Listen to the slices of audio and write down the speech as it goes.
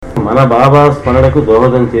మన బాబా స్మరణకు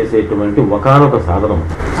దోహదం చేసేటువంటి ఒకానొక సాధనం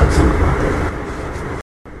సత్సంగం మాత్రమే.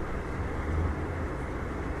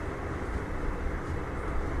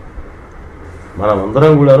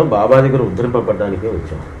 మనమందరం కూడా బాబా దగ్గర ఉద్ధరింపబడ్డానికే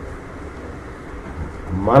వచ్చాం.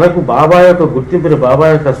 మనకు బాబా యొక్క గుర్తింపుని, బాబా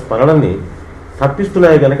యొక్క స్మరణని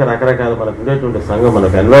తప్పిస్తున్నాయి కనుక రకరకాల మనకు ఉండేటువంటి సంఘం,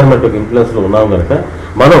 మనకు ఎన్వైరన్మెంట్ యొక్క ఇన్ఫ్లుయెన్స్లో ఉన్నాం కనుక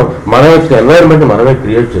మన యొక్క ఎన్వైరన్మెంట్ మనమే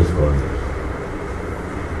క్రియేట్ చేసుకోవాలి.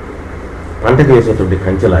 పంటకు వేసేటువంటి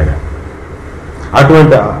కంచెలాగా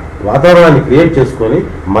అటువంటి వాతావరణాన్ని క్రియేట్ చేసుకొని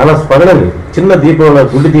మన స్మరణని చిన్న దీపంలా,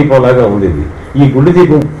 గుండి దీపంలాగా ఉంది. ఈ గుండి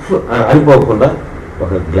దీపం అనిపోకుండా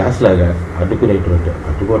ఒక గ్లాస్ లాగా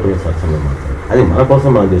అడ్డుకోవటమే సత్సంగం మాత్రం. అది మన కోసం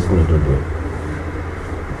మనం చేసుకునేటువంటి.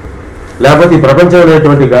 లేకపోతే ఈ ప్రపంచం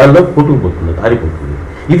అనేటువంటి గాలిలో పుట్టుకుపోతుంది, ఆరిపోతుంది.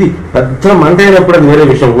 ఇది పెద్ద మంట అయినప్పుడు అది వేరే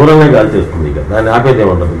విషయం, మూలంగా గాలి చేస్తుంది. ఇక దాన్ని ఆపేది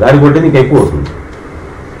ఏమంటారు, గాలి కొట్టేది ఇంకా ఎక్కువ అవుతుంది.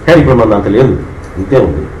 కానీ ఇప్పుడు మన అంత లేదు, ఇంతే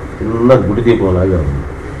ఉంది, చిన్న గుడి దీపం లాగా ఉంది.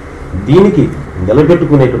 దీనికి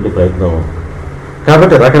నిలబెట్టుకునేటువంటి ప్రయత్నం.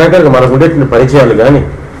 కాబట్టి రకరకాలుగా మనకు ఉండేటువంటి పరిచయాలు కానీ,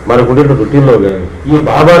 మనకు ఉండేటువంటి రొటీన్లో కానీ ఈ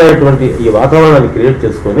బాబా అనేటువంటి ఈ వాతావరణాన్ని క్రియేట్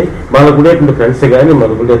చేసుకొని మనకు ఉండేటువంటి ఫ్రెండ్స్ కానీ,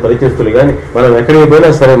 మనకు ఉండే పరిచయస్తులు కానీ, మనం ఎక్కడికి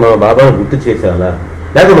పోయినా సరే మన బాబాను గుర్తు చేసేయాలా,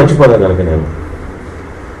 లేకపోతే మర్చిపోదా కనుక నేను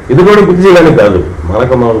ఇది కూడా గుర్తు చేయడానికి కాదు,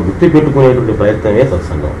 మనం గుర్తు పెట్టుకునేటువంటి ప్రయత్నమే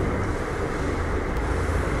సత్సంగం.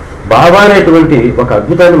 బాబా అనేటువంటి ఒక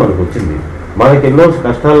అద్భుతాన్ని మనకు వచ్చింది. మనకి ఎన్నో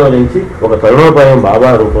కష్టాల్లో నుంచి ఒక తరుణోపాయం బాబా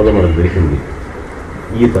రూపంలో మనకు దొరికింది.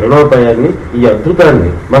 ఈ తరుణోపాయాన్ని, ఈ అద్భుతాన్ని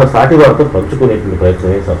మన సాటి వారితో పంచుకునేటువంటి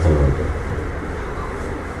ప్రయత్నమే సత్సంగం అంటే.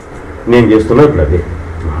 నేను చేస్తున్నా ఇప్పుడు అదే.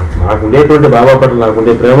 నాకుండేటువంటి బాబా పట్ల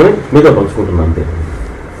నాకుండే ప్రేమని మీతో పంచుకుంటున్నా అంతే.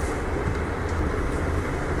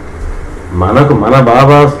 మనకు మన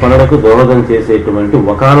బాబా స్మరణకు దోహదం చేసేటువంటి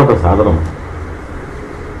ఒకానొక సాధనం